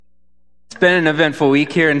been an eventful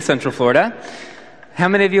week here in Central Florida. How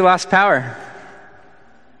many of you lost power?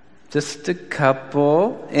 Just a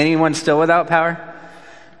couple. Anyone still without power?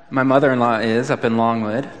 My mother-in-law is up in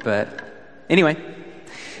Longwood, but anyway,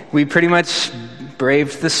 we pretty much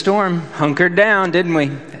braved the storm, hunkered down, didn't we?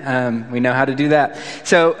 We know how to do that.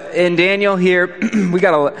 So in Daniel here, we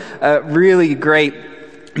got a really great,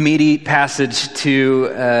 meaty passage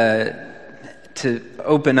to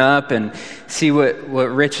open up and see what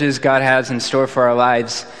riches God has in store for our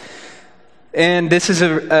lives. And this is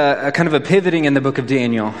a kind of a pivoting in the book of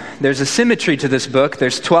Daniel. There's a symmetry to this book.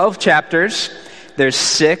 There's 12 chapters. There's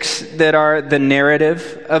 6 that are the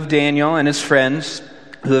narrative of Daniel and his friends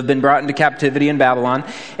who have been brought into captivity in Babylon.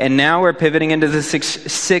 And now we're pivoting into the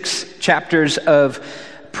six chapters of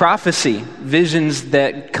prophecy, visions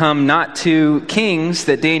that come not to kings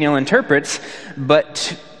that Daniel interprets,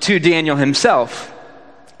 but to Daniel himself,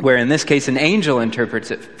 where in this case an angel interprets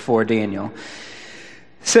it for Daniel.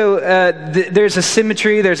 So there's a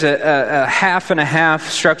symmetry, there's a half and a half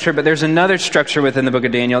structure, but there's another structure within the book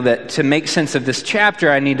of Daniel that to make sense of this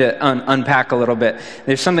chapter I need to unpack a little bit.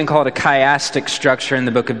 There's something called a chiastic structure in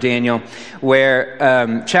the book of Daniel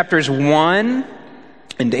where chapters 1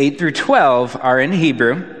 and 8 through 12 are in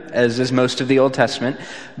Hebrew, as is most of the Old Testament,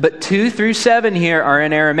 but 2 through 7 here are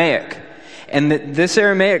in Aramaic. And this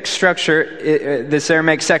Aramaic structure, this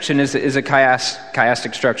Aramaic section is a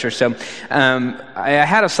chiastic structure. So I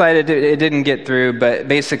had a slide, it didn't get through, but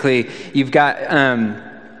basically you've got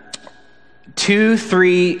 2,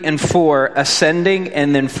 3, and 4 ascending,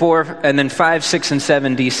 and then 5, 6, and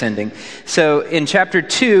 7 descending. So in chapter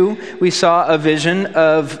 2, we saw a vision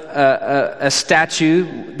of a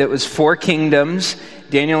statue that was 4 kingdoms.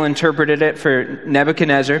 Daniel interpreted it for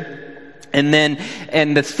Nebuchadnezzar. And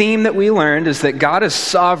the theme that we learned is that God is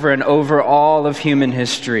sovereign over all of human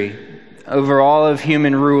history, over all of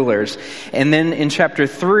human rulers. And then in chapter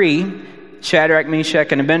 3, Shadrach,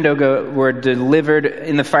 Meshach, and Abednego were delivered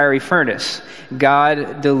in the fiery furnace.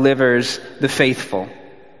 God delivers the faithful.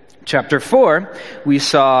 Chapter 4, we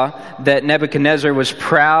saw that Nebuchadnezzar was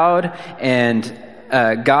proud and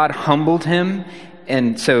God humbled him.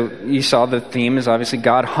 And so you saw the theme is obviously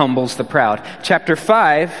God humbles the proud. Chapter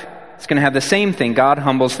 5, it's going to have the same thing. God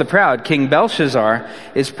humbles the proud. King Belshazzar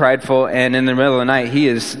is prideful, and in the middle of the night, he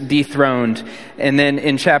is dethroned. And then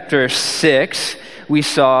in chapter 6, we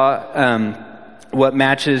saw what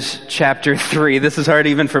matches chapter 3. This is hard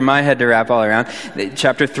even for my head to wrap all around.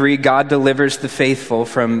 Chapter 3, God delivers the faithful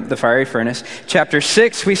from the fiery furnace. Chapter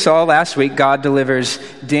 6, we saw last week, God delivers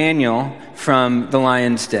Daniel from the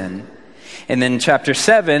lion's den. And then chapter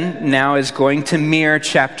 7 now is going to mirror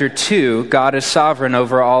chapter 2. God is sovereign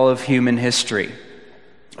over all of human history,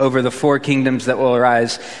 over the 4 kingdoms that will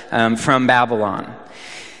arise from Babylon.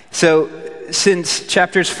 So since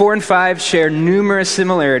chapters 4 and 5 share numerous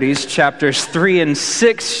similarities, chapters 3 and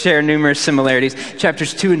 6 share numerous similarities,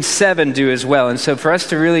 chapters 2 and 7 do as well. And so for us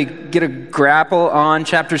to really get a grapple on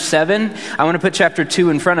chapter 7, I want to put chapter 2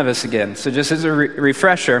 in front of us again. So just as a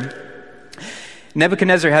refresher,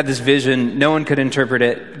 Nebuchadnezzar had this vision. No one could interpret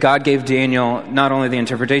it. God gave Daniel not only the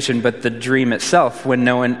interpretation, but the dream itself when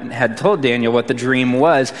no one had told Daniel what the dream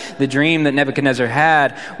was. The dream that Nebuchadnezzar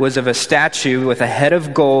had was of a statue with a head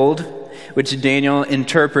of gold, which Daniel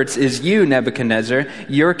interprets is you, Nebuchadnezzar.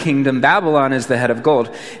 Your kingdom, Babylon, is the head of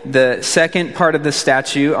gold. The second part of the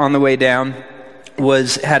statue on the way down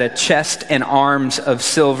had a chest and arms of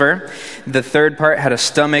silver. The third part had a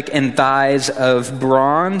stomach and thighs of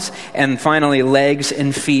bronze, and finally legs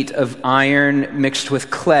and feet of iron mixed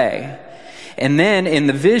with clay. And then in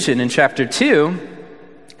the vision in chapter 2,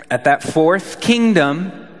 at that 4th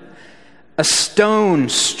kingdom, a stone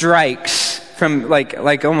strikes from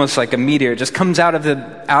like almost like a meteor. It just comes out of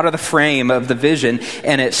the frame of the vision,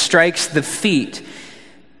 and it strikes the feet.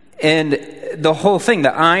 And the whole thing,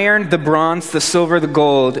 the iron, the bronze, the silver, the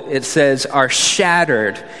gold, it says, are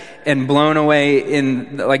shattered and blown away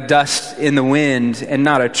in like dust in the wind, and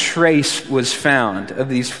not a trace was found of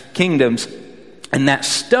these kingdoms. And that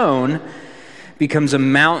stone becomes a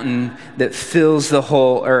mountain that fills the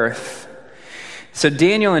whole earth. So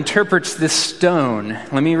Daniel interprets this stone.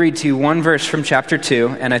 Let me read to you one verse from chapter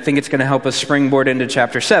 2, and I think it's going to help us springboard into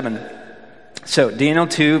chapter 7. So Daniel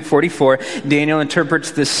 2:44, Daniel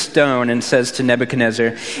interprets this stone and says to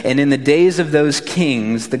Nebuchadnezzar, "And in the days of those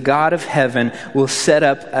kings, the God of heaven will set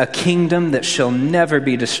up a kingdom that shall never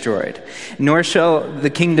be destroyed, nor shall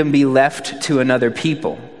the kingdom be left to another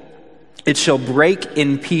people. It shall break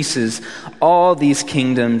in pieces all these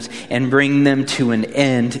kingdoms and bring them to an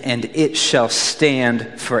end, and it shall stand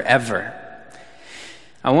forever."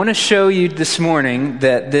 I want to show you this morning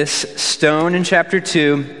that this stone in chapter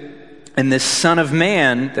 2 and this Son of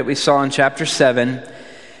Man that we saw in chapter 7,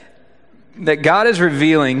 that God is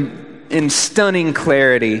revealing in stunning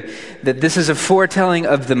clarity that this is a foretelling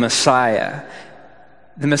of the Messiah.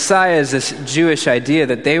 The Messiah is this Jewish idea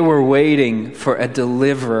that they were waiting for a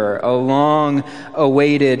deliverer, a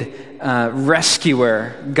long-awaited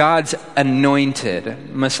rescuer, God's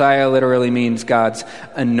anointed. Messiah literally means God's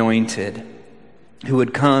anointed, who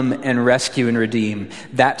would come and rescue and redeem.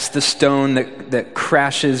 That's the stone that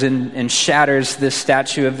crashes and shatters this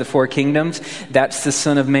statue of the four kingdoms. That's the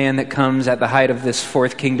Son of Man that comes at the height of this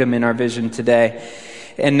fourth kingdom in our vision today.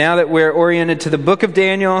 And now that we're oriented to the book of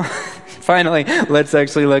Daniel, finally, let's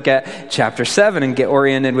actually look at chapter 7 and get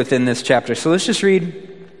oriented within this chapter. So let's just read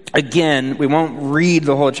again. We won't read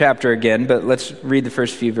the whole chapter again, but let's read the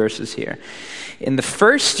first few verses here. In the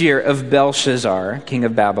first year of Belshazzar, king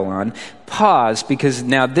of Babylon, pause, because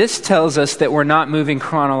now this tells us that we're not moving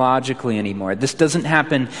chronologically anymore. This doesn't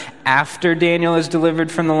happen after Daniel is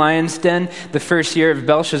delivered from the lion's den. The first year of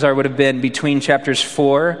Belshazzar would have been between chapters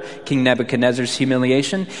 4, King Nebuchadnezzar's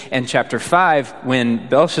humiliation, and chapter 5, when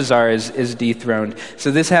Belshazzar is dethroned. So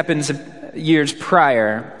this happens years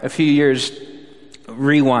prior, a few years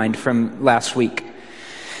rewind from last week.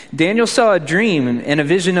 Daniel saw a dream and a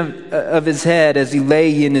vision of his head as he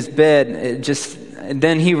lay in his bed.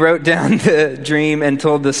 Then he wrote down the dream and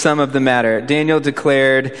told the sum of the matter. Daniel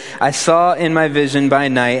declared, I saw in my vision by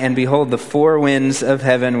night, and behold, the four winds of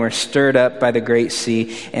heaven were stirred up by the great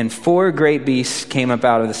sea, and four great beasts came up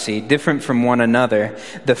out of the sea, different from one another.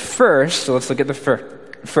 The first, so let's look at the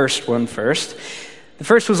first one first. The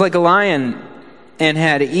first was like a lion and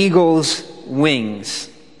had eagle's wings.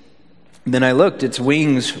 Then I looked, its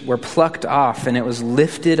wings were plucked off, and it was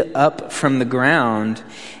lifted up from the ground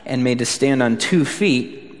and made to stand on 2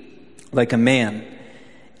 feet like a man.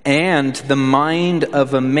 And the mind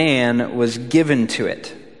of a man was given to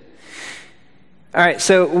it. All right,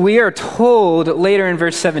 so we are told later in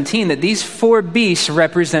verse 17 that these four beasts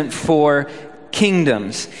represent four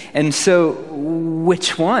kingdoms. And so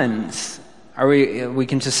which ones? We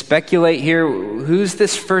can just speculate here, who's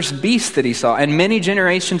this first beast that he saw? And many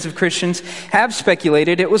generations of Christians have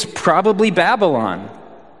speculated it was probably Babylon.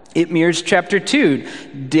 It mirrors chapter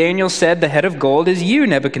 2. Daniel said, the head of gold is you,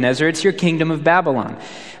 Nebuchadnezzar. It's your kingdom of Babylon.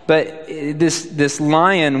 But this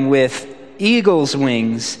lion with eagle's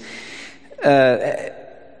wings,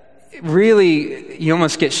 really, you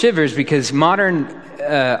almost get shivers, because modern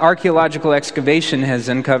archaeological excavation has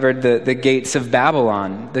uncovered the gates of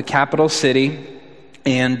Babylon, the capital city,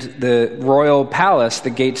 and the royal palace. The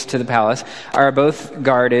gates to the palace are both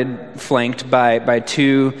guarded, flanked by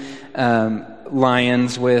two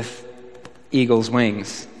lions with eagle's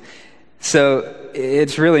wings. So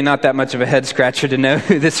it's really not that much of a head scratcher to know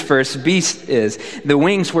who this first beast is. The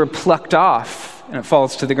wings were plucked off, and it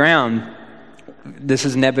falls to the ground. This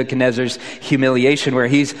is Nebuchadnezzar's humiliation, where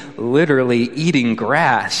he's literally eating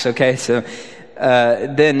grass, okay? So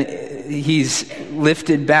then he's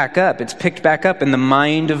lifted back up. It's picked back up, and the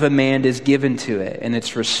mind of a man is given to it, and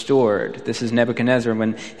it's restored. This is Nebuchadnezzar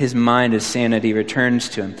when his mind, his sanity returns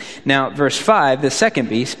to him. Now, verse 5, the second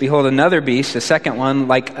beast, behold, another beast, the second one,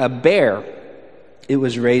 like a bear. It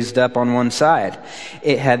was raised up on one side.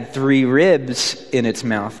 It had 3 ribs in its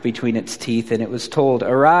mouth between its teeth, and it was told,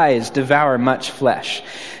 arise, devour much flesh.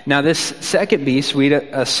 Now this second beast, we'd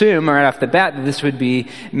assume right off the bat that this would be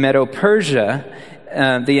Medo-Persia,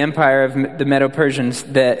 the empire of the Medo-Persians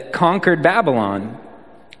that conquered Babylon.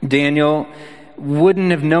 Daniel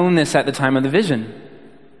wouldn't have known this at the time of the vision.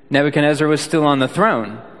 Nebuchadnezzar was still on the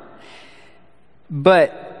throne.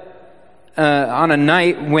 But on a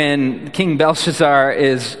night when King Belshazzar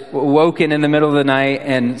is woken in the middle of the night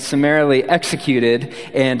and summarily executed,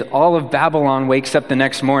 and all of Babylon wakes up the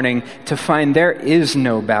next morning to find there is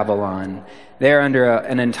no Babylon. They're under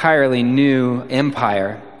an entirely new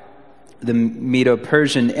empire, the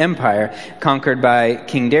Medo-Persian Empire, conquered by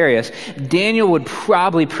King Darius. Daniel would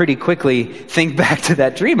probably pretty quickly think back to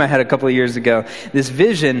that dream I had a couple of years ago, this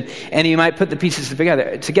vision, and he might put the pieces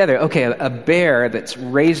together. Okay, a bear that's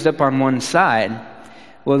raised up on one side.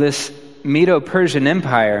 Well, this Medo-Persian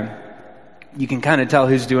Empire, you can kind of tell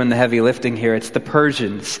who's doing the heavy lifting here. It's the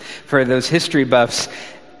Persians. For those history buffs,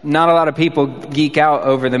 not a lot of people geek out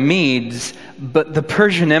over the Medes, but the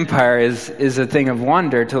Persian Empire is a thing of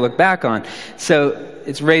wonder to look back on. So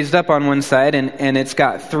it's raised up on one side, and it's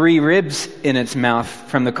got 3 ribs in its mouth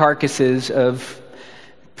from the carcasses of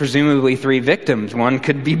presumably 3 victims. One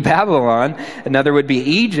could be Babylon, another would be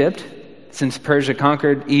Egypt, since Persia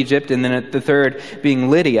conquered Egypt, and then the third being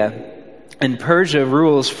Lydia. And Persia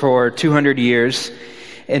rules for 200 years.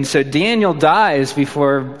 And so Daniel dies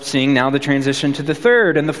before seeing now the transition to the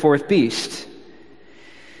third and the fourth beast.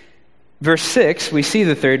 Verse 6, we see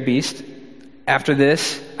the third beast. After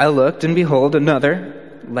this, I looked, and behold, another,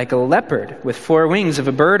 like a leopard, with 4 wings of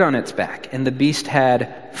a bird on its back. And the beast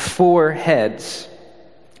had 4 heads,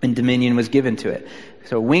 and dominion was given to it.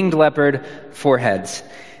 So winged leopard, 4 heads.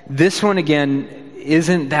 This one, again,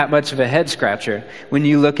 isn't that much of a head scratcher. When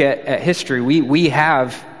you look at history, we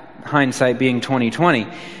have, hindsight being 2020,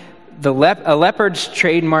 a leopard's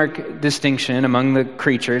trademark distinction among the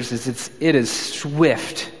creatures is it is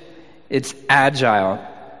swift. It's agile.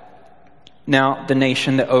 Now, the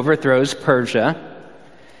nation that overthrows Persia,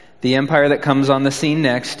 the empire that comes on the scene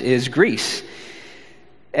next is Greece.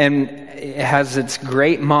 And it has its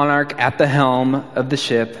great monarch at the helm of the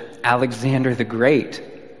ship, Alexander the Great.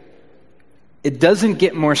 It doesn't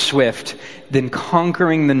get more swift than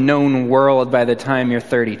conquering the known world by the time you're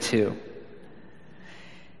 32.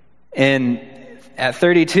 And at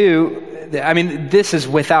 32, I mean, this is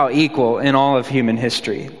without equal in all of human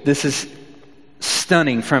history. This is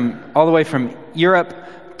stunning, all the way from Europe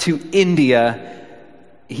to India.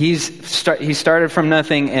 He started from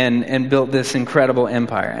nothing and built this incredible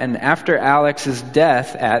empire. And after Alex's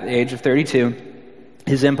death at the age of 32,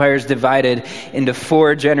 his empire is divided into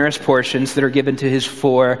 4 generous portions that are given to his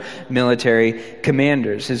 4 military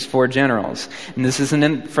commanders, his 4 generals. And this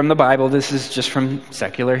isn't from the Bible, this is just from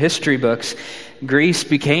secular history books. Greece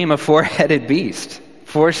became a 4-headed beast,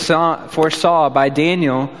 foresaw by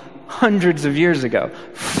Daniel hundreds of years ago.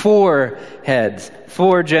 4 heads,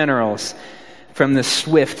 4 generals from the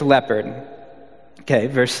swift leopard. Okay,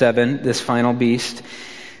 verse 7, this final beast.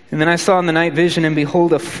 And then I saw in the night vision, and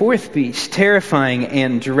behold, a 4th beast, terrifying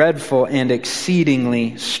and dreadful and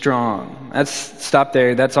exceedingly strong. Stop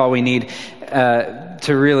there. That's all we need to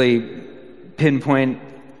really pinpoint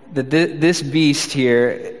that this beast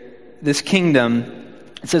here, this kingdom,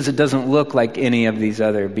 it says it doesn't look like any of these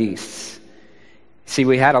other beasts. See,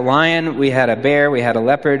 we had a lion, we had a bear, we had a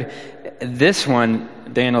leopard. This one,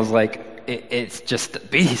 Daniel's like, it's just a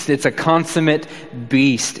beast. It's a consummate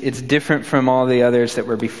beast. It's different from all the others that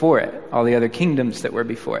were before it, all the other kingdoms that were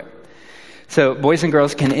before it. So, boys and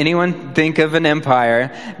girls, can anyone think of an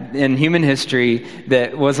empire in human history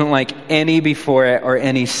that wasn't like any before it or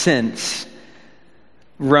any since?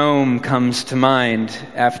 Rome comes to mind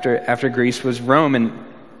after Greece was Rome. And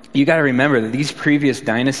you got to remember that these previous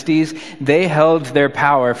dynasties, they held their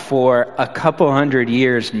power for a couple hundred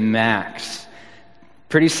years max.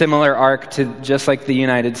 Pretty similar arc to just like the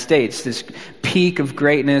United States, this peak of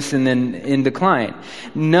greatness and then in decline.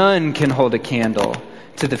 None can hold a candle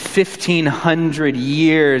to the 1,500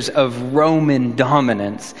 years of Roman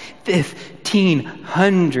dominance.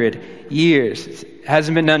 1,500 years. It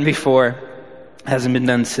hasn't been done before, hasn't been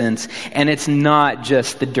done since. And it's not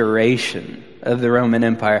just the duration of the Roman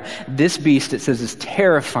Empire. This beast, it says, is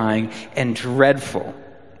terrifying and dreadful.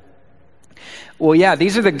 Well, yeah,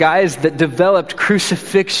 these are the guys that developed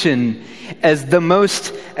crucifixion as a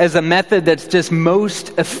method that's just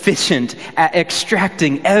most efficient at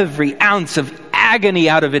extracting every ounce of agony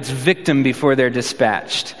out of its victim before they're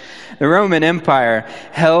dispatched. The Roman Empire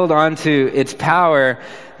held onto its power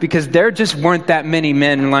because there just weren't that many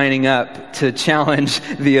men lining up to challenge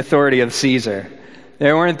the authority of Caesar.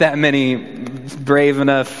 There weren't that many brave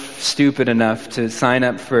enough, stupid enough to sign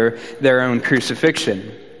up for their own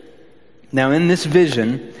crucifixion. Now, in this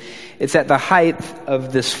vision, it's at the height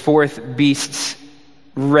of this 4th beast's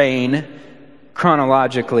reign,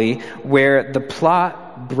 chronologically, where the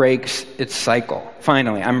plot breaks its cycle.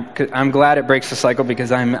 Finally, I'm glad it breaks the cycle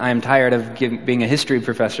because I'm tired of being a history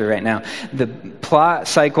professor right now. The plot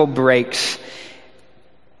cycle breaks,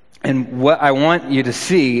 and what I want you to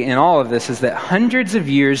see in all of this is that hundreds of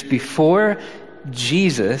years before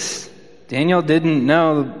Jesus, Daniel didn't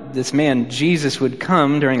know this man Jesus would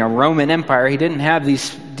come during a Roman Empire. He didn't have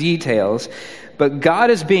these details. But God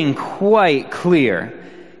is being quite clear.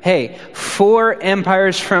 Hey, 4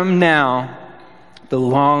 empires from now, the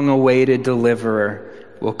long-awaited deliverer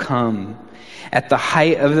will come. At the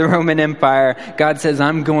height of the Roman Empire, God says,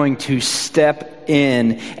 I'm going to step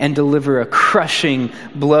in and deliver a crushing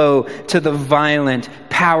blow to the violent,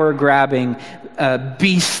 power-grabbing,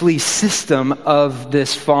 beastly system of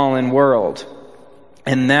this fallen world.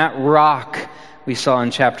 And that rock we saw in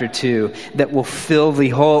chapter 2 that will fill the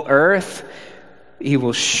whole earth, he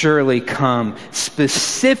will surely come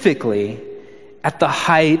specifically at the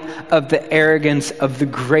height of the arrogance of the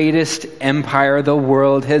greatest empire the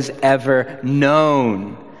world has ever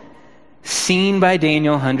known, seen by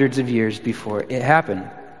Daniel hundreds of years before it happened.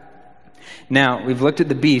 Now, we've looked at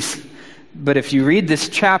the beast, but if you read this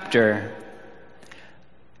chapter,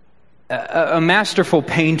 A masterful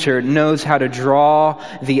painter knows how to draw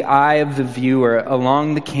the eye of the viewer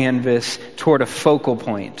along the canvas toward a focal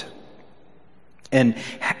point. And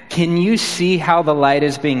can you see how the light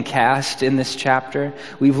is being cast in this chapter?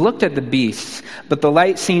 We've looked at the beasts, but the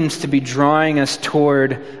light seems to be drawing us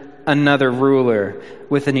toward another ruler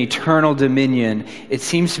with an eternal dominion. It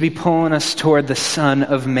seems to be pulling us toward the Son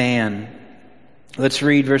of Man. Let's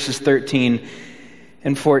read verses 13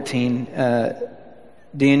 and 14.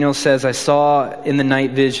 Daniel says, I saw in the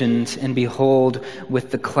night visions, and behold,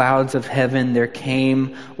 with the clouds of heaven there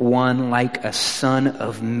came one like a son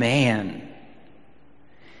of man.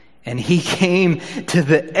 And he came to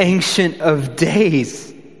the Ancient of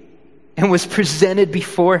Days and was presented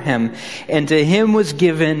before him. And to him was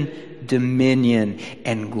given dominion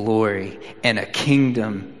and glory and a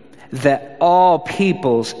kingdom that all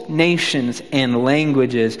peoples, nations, and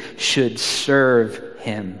languages should serve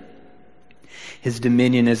him. His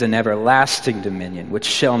dominion is an everlasting dominion, which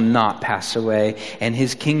shall not pass away, and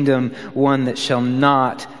his kingdom one that shall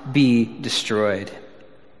not be destroyed.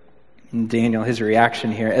 And Daniel, his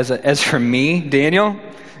reaction here, as for me, Daniel,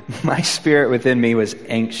 my spirit within me was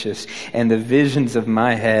anxious, and the visions of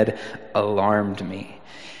my head alarmed me.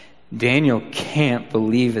 Daniel can't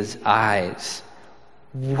believe his eyes.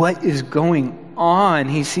 What is going on?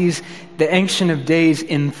 He sees the Ancient of Days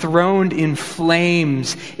enthroned in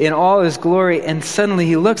flames in all his glory, and suddenly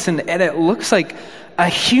he looks and it looks like a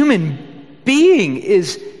human being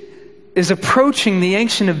is approaching the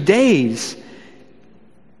Ancient of Days.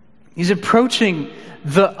 He's approaching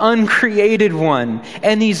the uncreated one,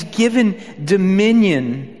 and he's given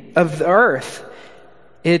dominion of the earth.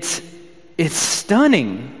 It's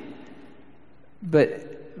stunning, but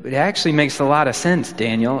it actually makes a lot of sense,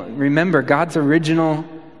 Daniel. Remember, God's original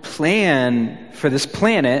plan for this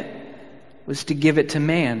planet was to give it to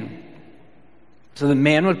man. So the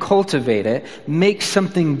man would cultivate it, make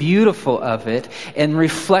something beautiful of it, and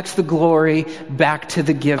reflect the glory back to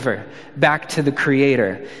the giver, back to the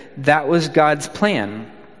creator. That was God's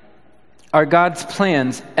plan. Are God's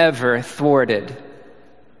plans ever thwarted?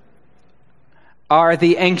 Are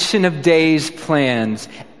the Ancient of Days plans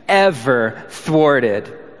ever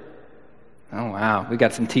thwarted? Oh, wow. We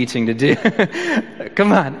got some teaching to do.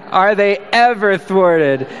 Come on. Are they ever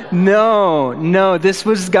thwarted? No. This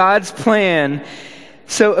was God's plan.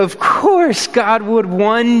 So, of course, God would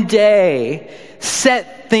one day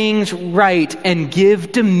set things right and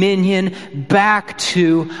give dominion back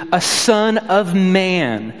to a son of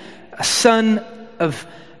man, a son of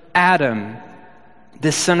Adam.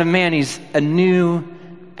 This son of man, he's a new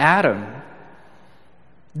Adam.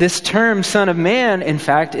 This term, Son of Man, in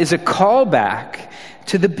fact, is a callback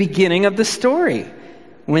to the beginning of the story,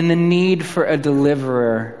 when the need for a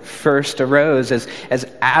deliverer first arose, as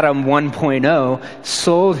Adam 1.0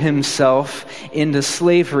 sold himself into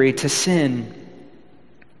slavery to sin.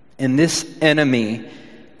 And this enemy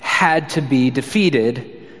had to be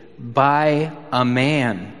defeated by a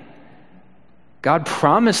man. God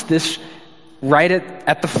promised this right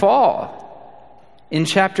at the fall. In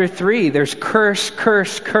chapter 3, there's curse,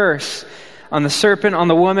 curse, curse on the serpent, on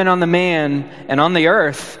the woman, on the man, and on the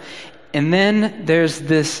earth. And then there's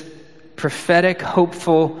this prophetic,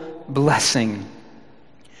 hopeful blessing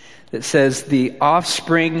that says the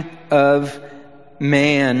offspring of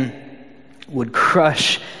man would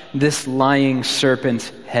crush this lying serpent's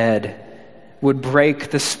head, would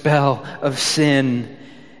break the spell of sin.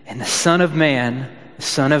 And the Son of Man, the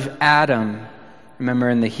son of Adam, remember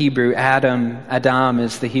in the Hebrew, Adam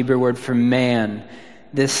is the Hebrew word for man.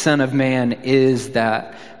 This Son of Man is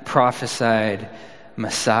that prophesied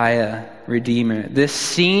Messiah, Redeemer. This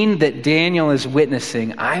scene that Daniel is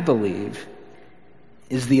witnessing, I believe,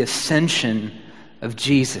 is the ascension of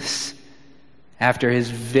Jesus after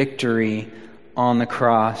his victory on the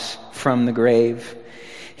cross from the grave.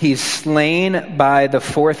 He's slain by the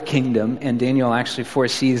fourth kingdom, and Daniel actually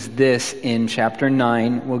foresees this in chapter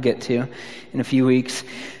 9, we'll get to in a few weeks.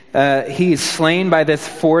 He's slain by this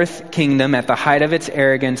fourth kingdom at the height of its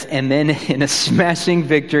arrogance, and then in a smashing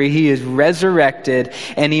victory, he is resurrected,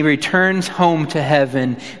 and he returns home to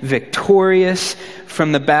heaven victorious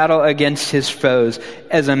from the battle against his foes,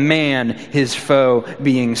 as a man, his foe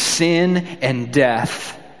being sin and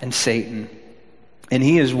death and Satan. And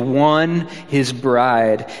he has won his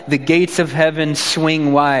bride. The gates of heaven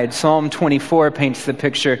swing wide. Psalm 24 paints the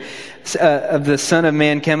picture of the Son of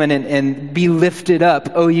Man coming and be lifted up,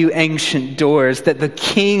 O you ancient doors, that the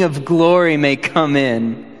King of glory may come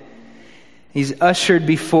in. He's ushered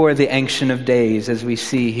before the Ancient of Days, as we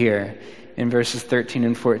see here in verses 13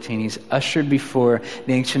 and 14. He's ushered before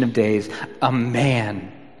the Ancient of Days, a man,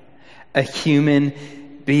 a human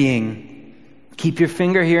being. Keep your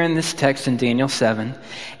finger here in this text in Daniel 7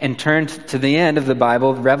 and turn to the end of the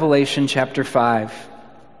Bible, Revelation chapter 5.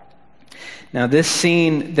 Now this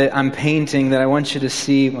scene that I'm painting, that I want you to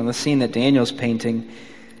see, well, the scene that Daniel's painting,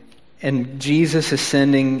 and Jesus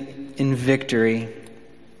ascending in victory.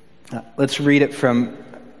 Let's read it from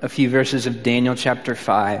a few verses of Daniel chapter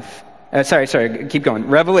 5. Keep going.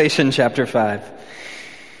 Revelation chapter 5.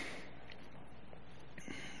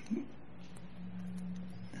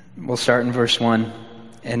 We'll start in verse 1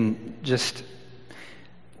 and just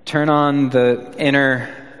turn on the inner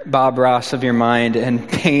Bob Ross of your mind and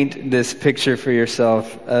paint this picture for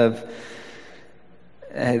yourself of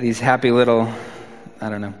these happy little,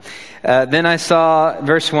 Then I saw,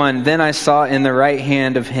 verse 1, then I saw in the right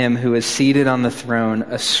hand of him who is seated on the throne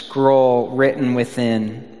a scroll written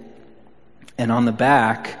within, and on the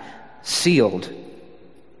back sealed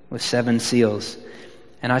with 7 seals.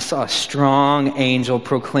 And I saw a strong angel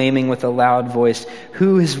proclaiming with a loud voice,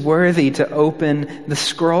 "Who is worthy to open the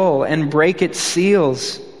scroll and break its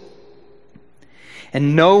seals?"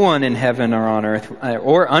 And no one in heaven or on earth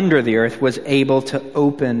or under the earth was able to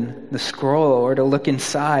open the scroll or to look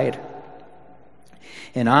inside.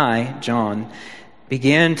 And I, John,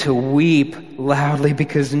 began to weep loudly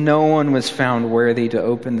because no one was found worthy to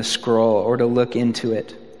open the scroll or to look into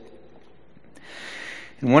it.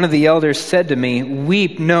 And one of the elders said to me,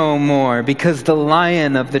 "Weep no more, because the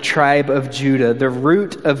Lion of the tribe of Judah, the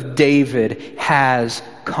Root of David, has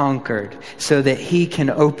conquered, so that he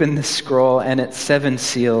can open the scroll and its 7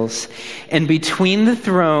 seals." And between the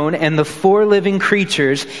throne and the 4 living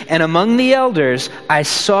creatures and among the elders, I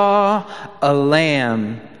saw a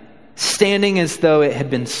lamb standing as though it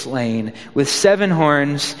had been slain, with 7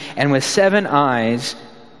 horns and with 7 eyes,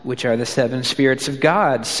 which are the 7 spirits of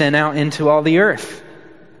God sent out into all the earth.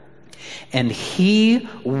 And he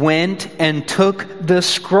went and took the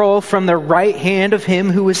scroll from the right hand of him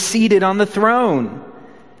who was seated on the throne.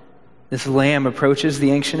 This lamb approaches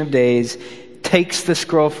the Ancient of Days, takes the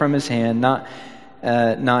scroll from his hand, not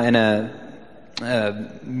in a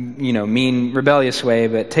mean, rebellious way,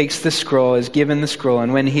 but takes the scroll, is given the scroll.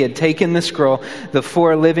 And when he had taken the scroll, the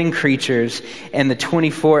 4 living creatures and the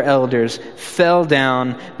 24 elders fell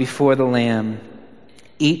down before the Lamb,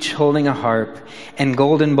 each holding a harp and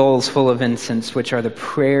golden bowls full of incense, which are the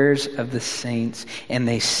prayers of the saints. And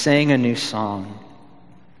they sang a new song,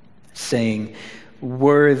 saying,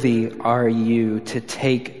 "Worthy are you to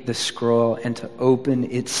take the scroll and to open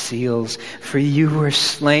its seals, for you were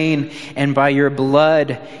slain, and by your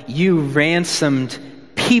blood you ransomed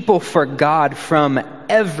people for God from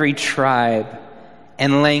every tribe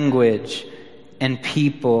and language and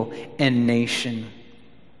people and nation.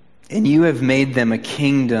 And you have made them a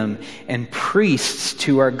kingdom and priests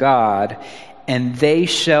to our God, and they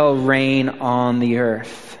shall reign on the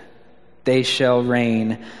earth." They shall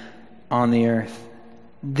reign on the earth.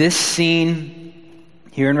 This scene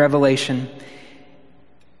here in Revelation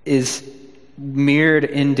is mirrored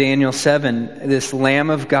in Daniel 7. This Lamb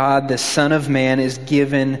of God, the Son of Man, is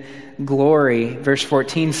given glory. Verse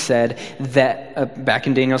 14 said that, back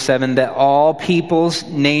in Daniel 7, that all peoples,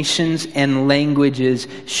 nations, and languages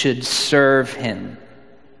should serve him.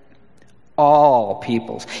 All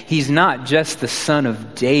peoples. He's not just the Son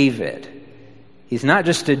of David. He's not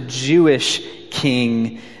just a Jewish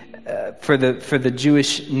king for the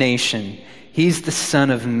Jewish nation. He's the Son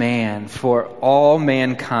of Man for all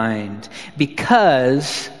mankind,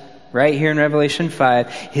 because right here in Revelation 5,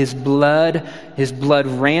 his blood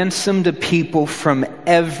ransomed a people from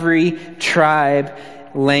every tribe,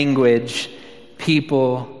 language,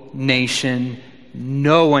 people, nation.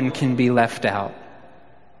 No one can be left out.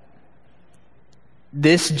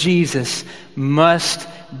 This Jesus must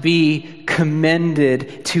be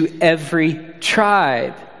commended to every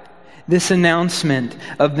tribe. This announcement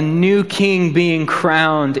of the new king being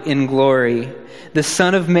crowned in glory. The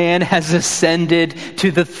Son of Man has ascended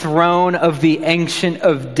to the throne of the Ancient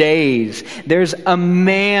of Days. There's a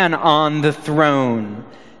man on the throne,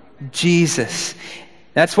 Jesus.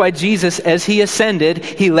 That's why Jesus, as he ascended,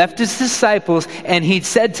 he left his disciples and he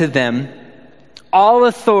said to them, "All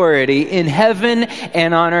authority in heaven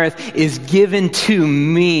and on earth is given to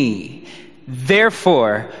me.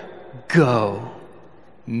 Therefore, go.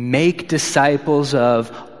 Make disciples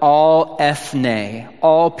of all ethne,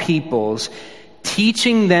 all peoples,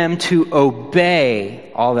 teaching them to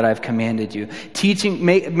obey all that I've commanded you."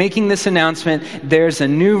 Making this announcement, there's a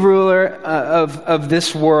new ruler of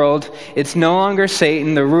this world. It's no longer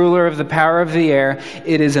Satan, the ruler of the power of the air.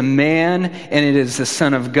 It is a man, and it is the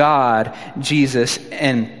Son of God, Jesus.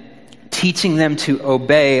 And teaching them to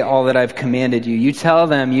obey all that I've commanded you. You tell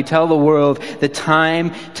the world, the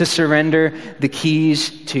time to surrender the keys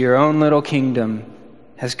to your own little kingdom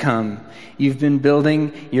has come. You've been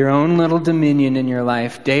building your own little dominion in your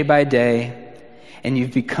life day by day, and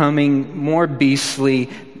you've becoming more beastly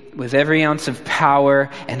with every ounce of power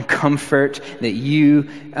and comfort that you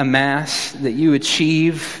amass, that you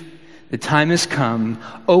achieve. The time has come.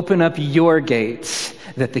 Open up your gates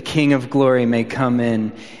that the King of Glory may come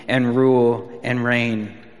in and rule and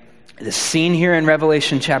reign. The scene here in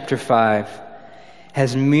Revelation chapter 5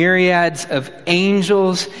 has myriads of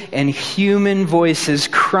angels and human voices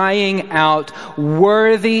crying out,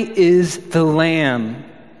 "Worthy is the Lamb."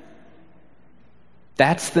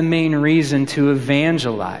 That's the main reason to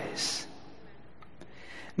evangelize.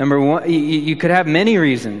 Number one, you could have many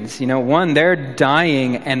reasons. One, they're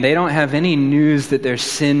dying and they don't have any news that their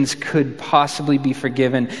sins could possibly be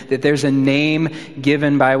forgiven, that there's a name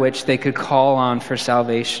given by which they could call on for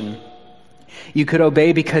salvation. You could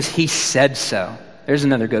obey because he said so. There's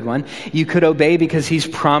another good one. You could obey because he's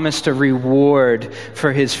promised a reward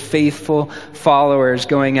for his faithful followers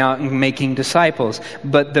going out and making disciples.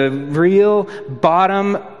 But the real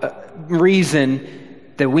bottom reason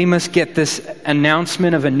that we must get this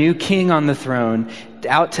announcement of a new king on the throne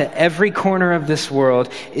out to every corner of this world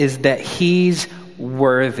is that he's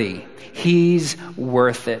worthy. He's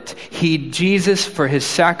worth it. Jesus, for his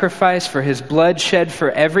sacrifice, for his blood shed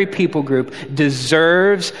for every people group,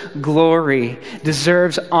 deserves glory,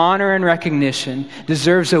 deserves honor and recognition,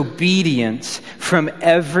 deserves obedience from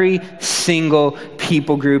every single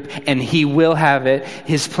people group, and he will have it.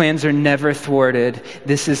 His plans are never thwarted.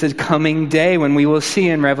 This is a coming day when we will see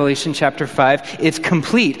in Revelation chapter 5, it's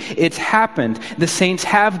complete. It's happened. The saints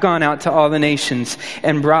have gone out to all the nations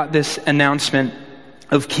and brought this announcement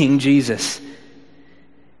of King Jesus.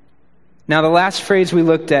 Now, the last phrase we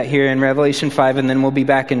looked at here in Revelation 5, and then we'll be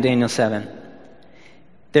back in Daniel 7.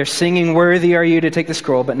 They're singing, "Worthy are you to take the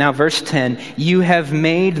scroll." But now verse 10, "You have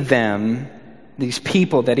made them," these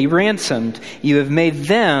people that he ransomed, "you have made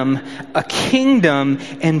them a kingdom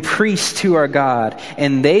and priests to our God,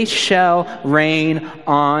 and they shall reign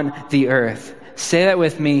on the earth." Say that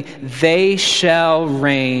with me. They shall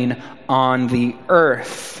reign on the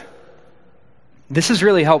earth. This is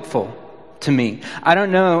really helpful to me. I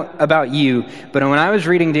don't know about you, but when I was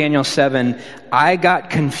reading Daniel 7, I got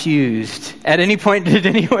confused. At any point, did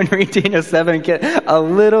anyone read Daniel 7 and get a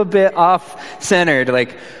little bit off-centered?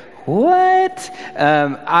 Like, what?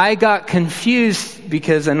 I got confused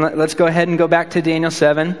because, and let's go ahead and go back to Daniel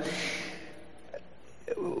 7.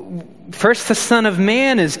 First, the Son of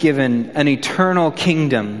Man is given an eternal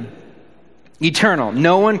kingdom. Eternal.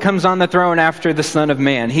 No one comes on the throne after the Son of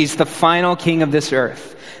Man. He's the final king of this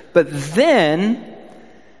earth. But then,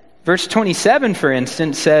 verse 27, for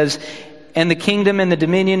instance, says, "And the kingdom and the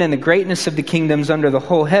dominion and the greatness of the kingdoms under the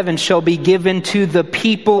whole heaven shall be given to the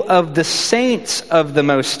people of the saints of the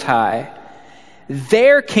Most High.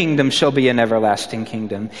 Their kingdom shall be an everlasting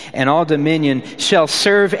kingdom, and all dominion shall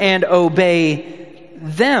serve and obey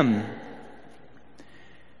them."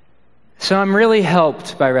 So I'm really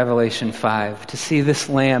helped by Revelation 5 to see this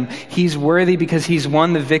Lamb. He's worthy because he's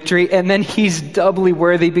won the victory, and then he's doubly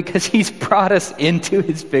worthy because he's brought us into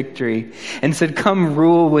his victory and said, "Come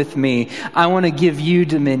rule with me. I want to give you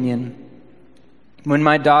dominion." When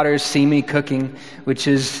my daughters see me cooking, which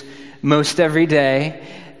is most every day,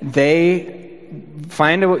 they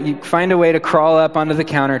find a way to crawl up onto the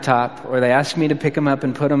countertop, or they ask me to pick them up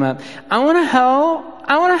and put them up. "I want to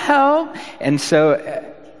help. And so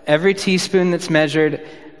every teaspoon that's measured,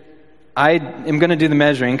 I am going to do the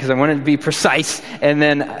measuring because I want it to be precise, and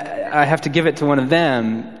then I have to give it to one of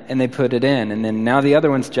them, and they put it in. And then now the other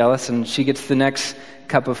one's jealous, and she gets the next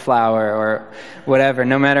cup of flour or whatever.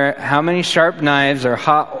 No matter how many sharp knives or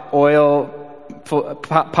hot oil,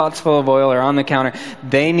 pots full of oil are on the counter,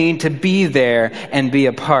 they need to be there and be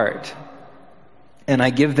a part. And I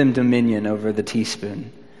give them dominion over the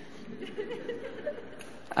teaspoon.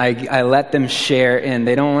 I let them share in.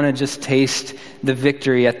 They don't want to just taste the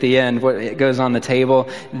victory at the end, what goes on the table.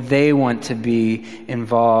 They want to be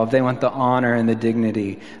involved. They want the honor and the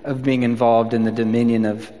dignity of being involved in the dominion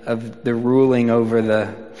of the ruling over the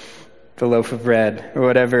loaf of bread or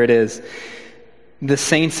whatever it is. The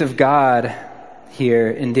saints of God here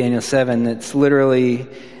in Daniel 7, it's literally,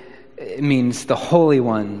 it means the holy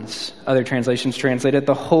ones. Other translations translate it,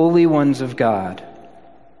 the holy ones of God.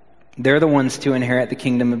 They're the ones to inherit the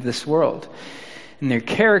kingdom of this world. And they're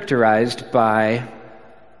characterized by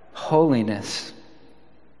holiness.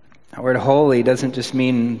 That word holy doesn't just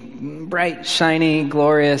mean bright, shiny,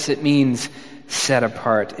 glorious. It means set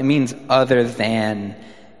apart. It means other than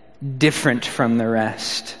different from the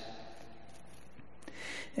rest.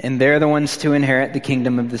 And they're the ones to inherit the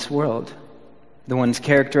kingdom of this world, the ones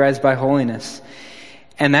characterized by holiness.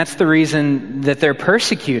 And that's the reason that they're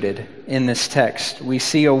persecuted in this text. We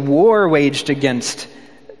see a war waged against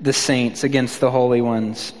the saints, against the holy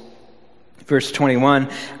ones. Verse 21,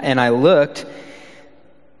 and I looked,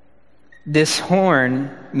 this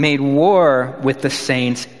horn made war with the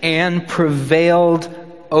saints and prevailed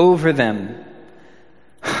over them.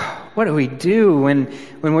 What do we do when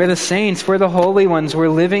we're the saints, we're the holy ones, we're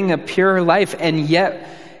living a pure life, and yet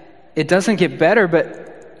it doesn't get better,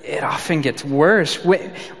 but it often gets worse? What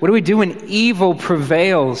do we do when evil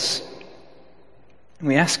prevails? And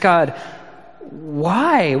we ask God,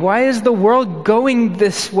 why? Why is the world going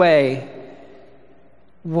this way?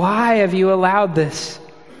 Why have you allowed this?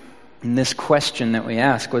 And this question that we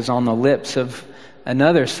ask was on the lips of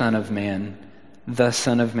another Son of Man, the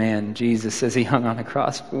Son of Man, Jesus, as he hung on the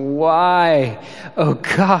cross. Why? Oh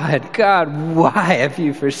God, why have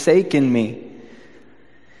you forsaken me?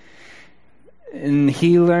 And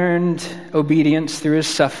he learned obedience through his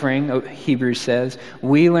suffering, Hebrews says.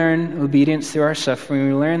 We learn obedience through our suffering.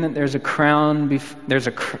 We learn that there's a crown, I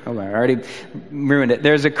already ruined it.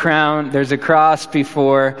 There's a cross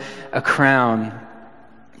before a crown.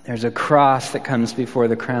 There's a cross that comes before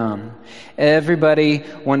the crown. Everybody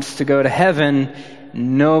wants to go to heaven.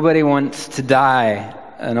 Nobody wants to die.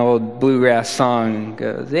 An old bluegrass song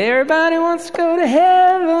goes, everybody wants to go to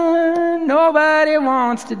heaven. Nobody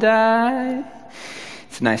wants to die.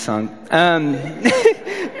 It's a nice song.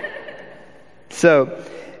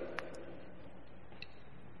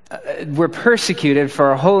 We're persecuted for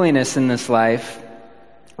our holiness in this life.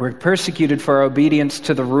 We're persecuted for our obedience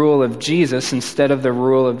to the rule of Jesus instead of the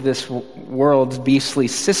rule of this world's beastly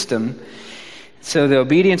system. So the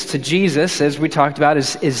obedience to Jesus, as we talked about,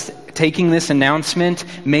 is taking this announcement,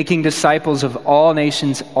 making disciples of all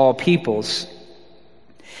nations, all peoples.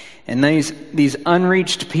 And these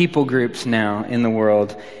unreached people groups now in the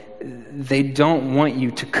world, they don't want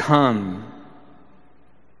you to come.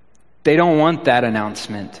 They don't want that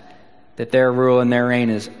announcement that their rule and their reign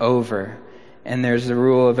is over. And there's the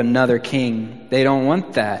rule of another king. They don't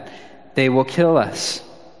want that. They will kill us.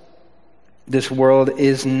 This world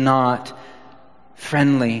is not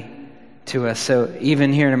friendly to us. So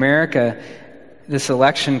even here in America, this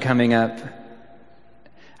election coming up,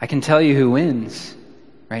 I can tell you who wins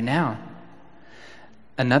right now.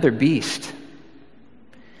 Another beast.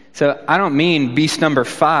 So I don't mean beast number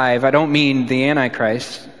 5. I don't mean the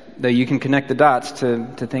Antichrist. Though you can connect the dots to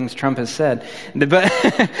things Trump has said. But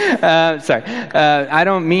I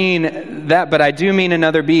don't mean that, but I do mean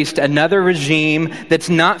another beast, another regime that's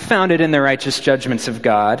not founded in the righteous judgments of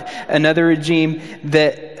God, another regime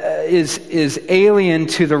that is alien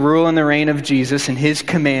to the rule and the reign of Jesus and his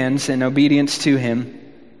commands and obedience to him.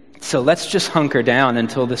 So let's just hunker down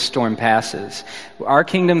until this storm passes. Our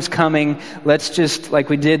kingdom's coming. Let's just, like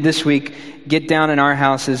we did this week, get down in our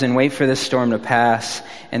houses and wait for this storm to pass.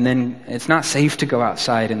 And then it's not safe to go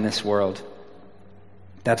outside in this world.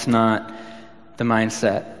 That's not the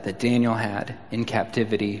mindset that Daniel had in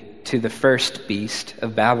captivity to the first beast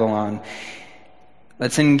of Babylon.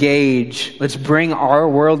 Let's engage. Let's bring our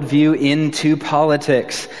worldview into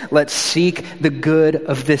politics. Let's seek the good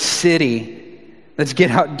of this city. Let's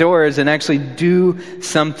get outdoors and actually do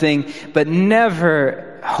something, but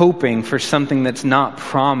never hoping for something that's not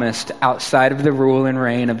promised outside of the rule and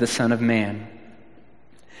reign of the Son of Man.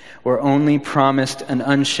 We're only promised an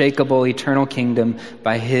unshakable eternal kingdom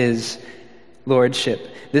by his lordship.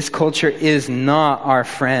 This culture is not our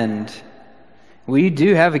friend. We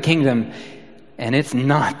do have a kingdom, and it's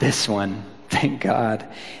not this one, thank God.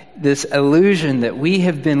 This illusion that we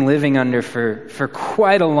have been living under for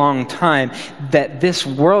quite a long time, that this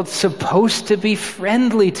world's supposed to be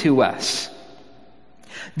friendly to us.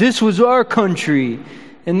 This was our country,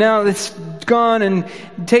 and now it's gone and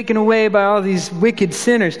taken away by all these wicked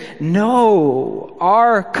sinners. No,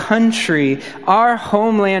 our country, our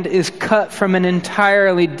homeland is cut from an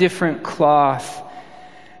entirely different cloth.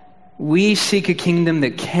 We seek a kingdom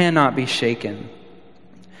that cannot be shaken.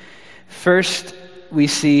 First, we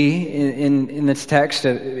see in this text,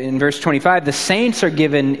 in verse 25, the saints are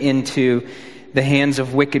given into the hands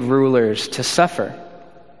of wicked rulers to suffer.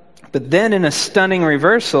 But then in a stunning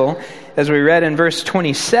reversal, as we read in verse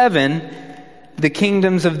 27, the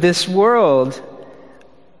kingdoms of this world,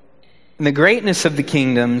 and the greatness of the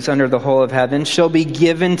kingdoms under the whole of heaven shall be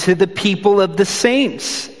given to the people of the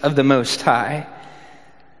saints of the Most High.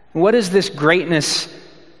 What is this greatness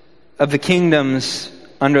of the kingdoms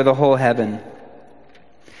under the whole heaven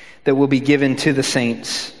that will be given to the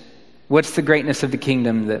saints? What's the greatness of the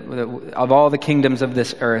kingdom, of all the kingdoms of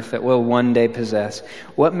this earth that we'll one day possess?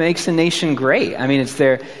 What makes a nation great? I mean, it's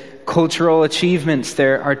their cultural achievements,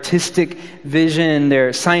 their artistic vision,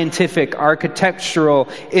 their scientific, architectural,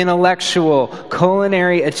 intellectual,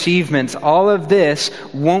 culinary achievements. All of this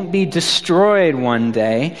won't be destroyed one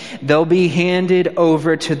day. They'll be handed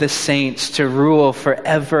over to the saints to rule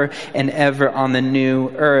forever and ever on the new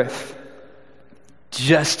earth,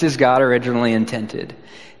 just as God originally intended.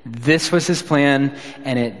 This was his plan,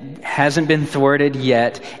 and it hasn't been thwarted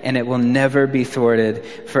yet, and it will never be thwarted.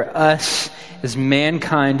 For us as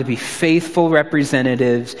mankind to be faithful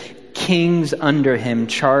representatives, kings under him,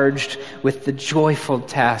 charged with the joyful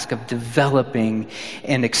task of developing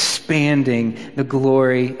and expanding the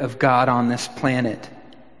glory of God on this planet.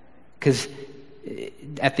 Because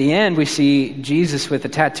at the end, we see Jesus with a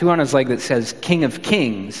tattoo on his leg that says, King of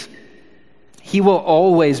Kings. He will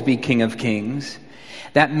always be King of Kings.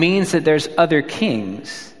 That means that there's other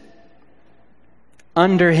kings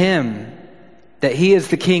under him, that he is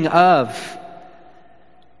the king of.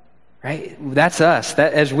 Right? That's us.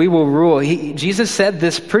 That as we will rule. Jesus said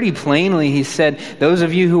this pretty plainly. He said, those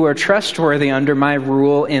of you who are trustworthy under my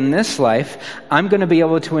rule in this life, I'm going to be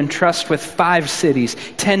able to entrust with 5 cities,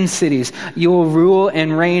 10 cities. You will rule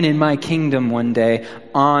and reign in my kingdom one day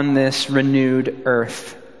on this renewed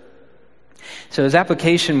earth. So as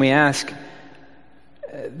application, we ask,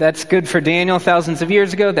 that's good for Daniel thousands of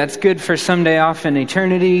years ago. That's good for someday off in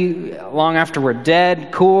eternity, long after we're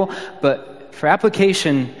dead. Cool. But for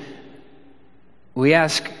application, we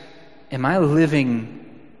ask, am I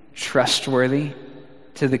living trustworthy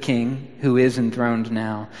to the King who is enthroned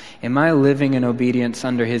now? Am I living in obedience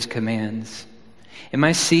under his commands? Am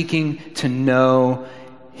I seeking to know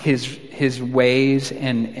his ways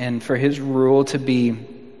and for his rule to be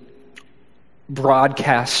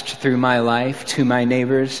broadcast through my life to my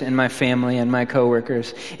neighbors and my family and my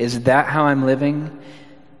coworkers? Is that how I'm living?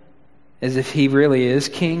 As if he really is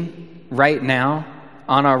king right now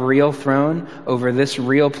on our real throne over this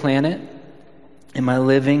real planet? Am I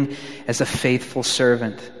living as a faithful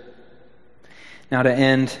servant? Now to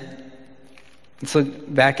end, let's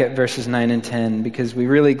look back at verses 9 and 10, because we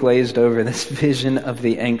really glazed over this vision of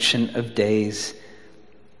the Ancient of Days.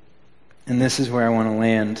 And this is where I want to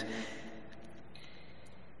land.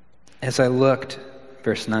 As I looked,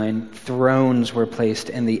 verse 9, thrones were placed,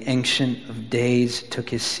 and the Ancient of Days took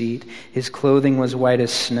his seat. His clothing was white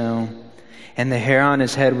as snow, and the hair on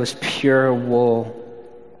his head was pure wool.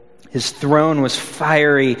 His throne was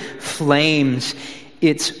fiery flames.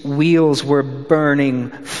 Its wheels were burning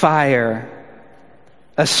fire.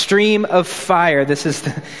 A stream of fire. This is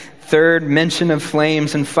the third mention of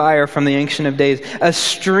flames and fire from the Ancient of Days. A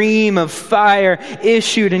stream of fire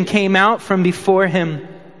issued and came out from before him.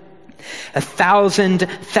 1,000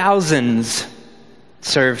 thousands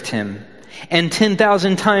served him, and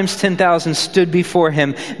 10,000 times 10,000 stood before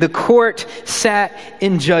him. The court sat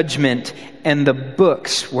in judgment, and the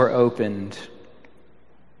books were opened.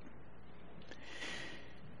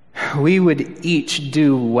 We would each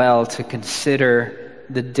do well to consider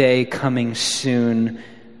the day coming soon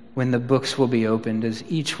when the books will be opened, as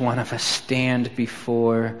each one of us stand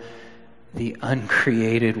before the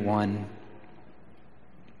uncreated one,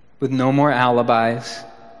 with no more alibis,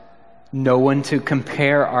 no one to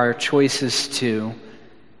compare our choices to,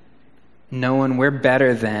 no one we're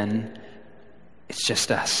better than. It's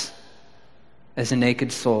just us, as a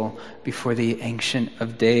naked soul before the Ancient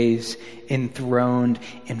of Days, enthroned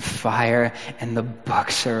in fire, and the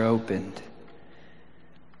books are opened.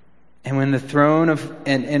 And when the throne of,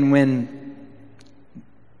 and when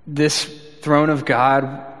this throne of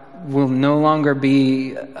God will no longer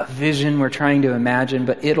be a vision we're trying to imagine,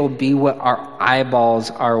 but it'll be what our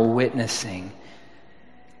eyeballs are witnessing.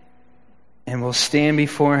 And we'll stand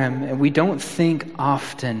before him, and we don't think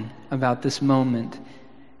often about this moment.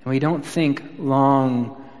 And we don't think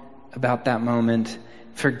long about that moment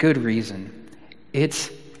for good reason.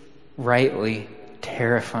 It's rightly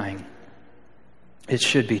terrifying. It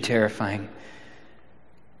should be terrifying.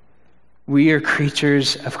 We are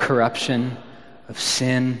creatures of corruption, of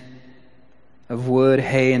sin, of wood,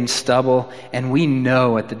 hay, and stubble, and we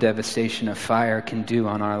know what the devastation of fire can do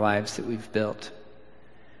on our lives that we've built.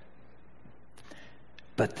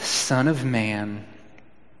 But the Son of Man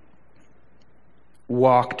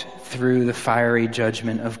walked through the fiery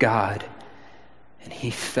judgment of God, and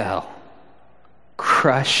he fell,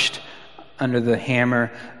 crushed under the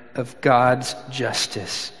hammer of God's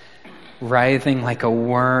justice, writhing like a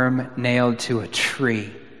worm nailed to a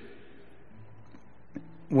tree.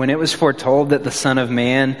 When it was foretold that the Son of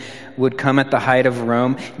Man would come at the height of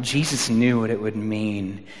Rome, Jesus knew what it would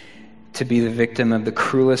mean to be the victim of the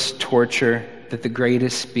cruelest torture that the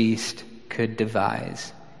greatest beast could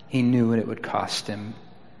devise. He knew what it would cost him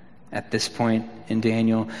at this point in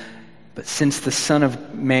Daniel. But since the Son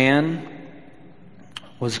of Man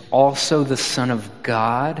was also the Son of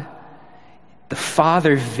God, the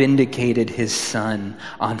Father vindicated his Son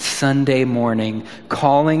on Sunday morning,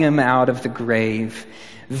 calling him out of the grave,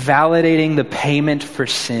 validating the payment for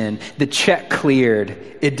sin. The check cleared.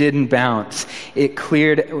 It didn't bounce. It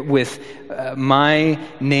cleared with my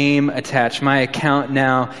name attached. My account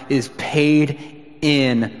now is paid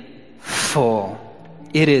in full.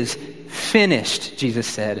 It is finished, Jesus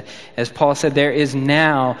said. As Paul said, there is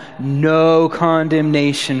now no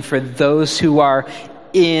condemnation for those who are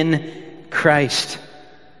in Christ.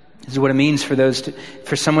 This is what it means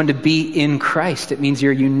for someone to be in Christ. It means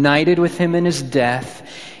you're united with him in his death.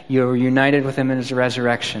 You're united with him in his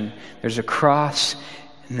resurrection. There's a cross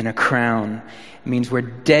and then a crown. It means we're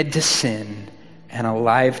dead to sin and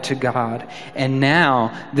alive to God. And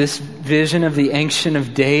now, this vision of the Ancient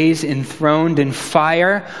of Days enthroned in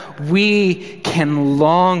fire, we can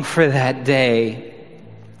long for that day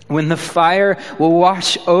when the fire will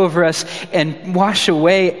wash over us and wash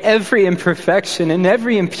away every imperfection and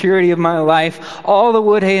every impurity of my life. All the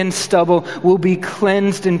wood, hay, and stubble will be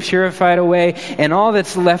cleansed and purified away, and all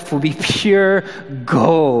that's left will be pure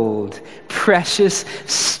gold, precious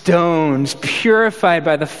stones, purified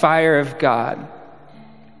by the fire of God.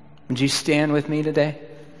 Would you stand with me today?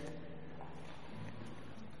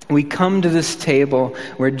 We come to this table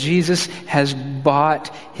where Jesus has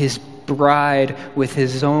bought his bride with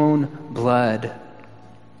his own blood.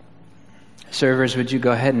 Servers, would you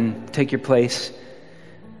go ahead and take your place?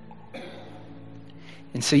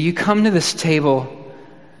 And so you come to this table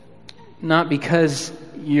not because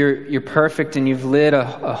you're perfect and you've lived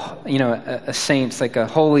a saint, like a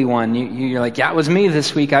holy one. You're like, yeah, it was me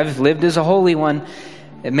this week. I've lived as a holy one.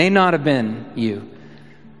 It may not have been you,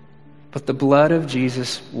 but the blood of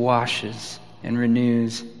Jesus washes and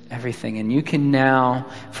renews everything. And you can now,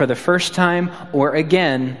 for the first time or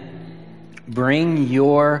again, bring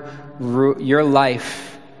your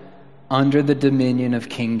life under the dominion of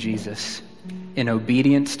King Jesus in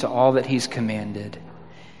obedience to all that he's commanded.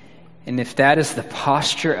 And if that is the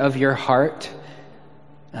posture of your heart,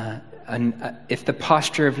 if the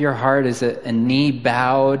posture of your heart is a knee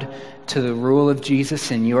bowed to the rule of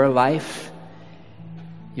Jesus in your life,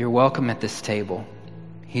 you're welcome at this table.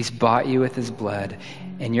 He's bought you with his blood,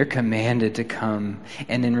 and you're commanded to come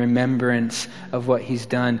and in remembrance of what he's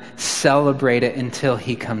done, celebrate it until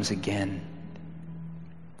he comes again.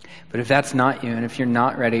 But if that's not you, and if you're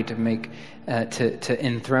not ready to to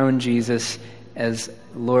enthrone Jesus as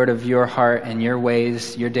Lord of your heart and your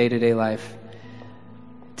ways, your day-to-day life,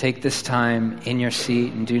 take this time in your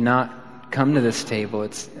seat and do not come to this table.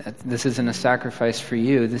 This isn't a sacrifice for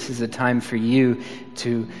you. This is a time for you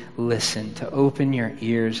to listen, to open your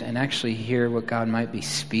ears and actually hear what God might be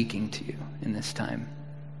speaking to you in this time.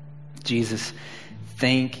 Jesus,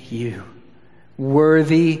 thank you.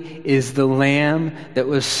 Worthy is the Lamb that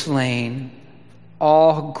was slain.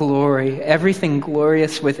 All glory, everything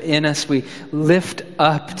glorious within us, we lift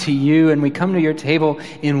up to you, and we come to your table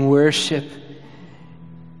in worship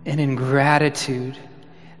and in gratitude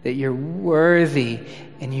that you're worthy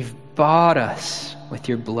and you've bought us with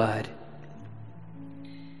your blood.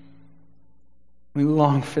 We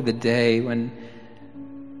long for the day when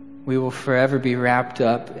we will forever be wrapped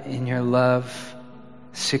up in your love,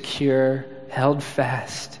 secure, held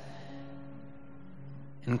fast,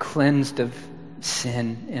 and cleansed of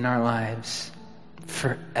sin in our lives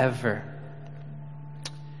forever.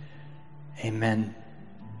 Amen.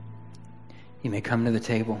 You may come to the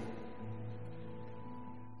table.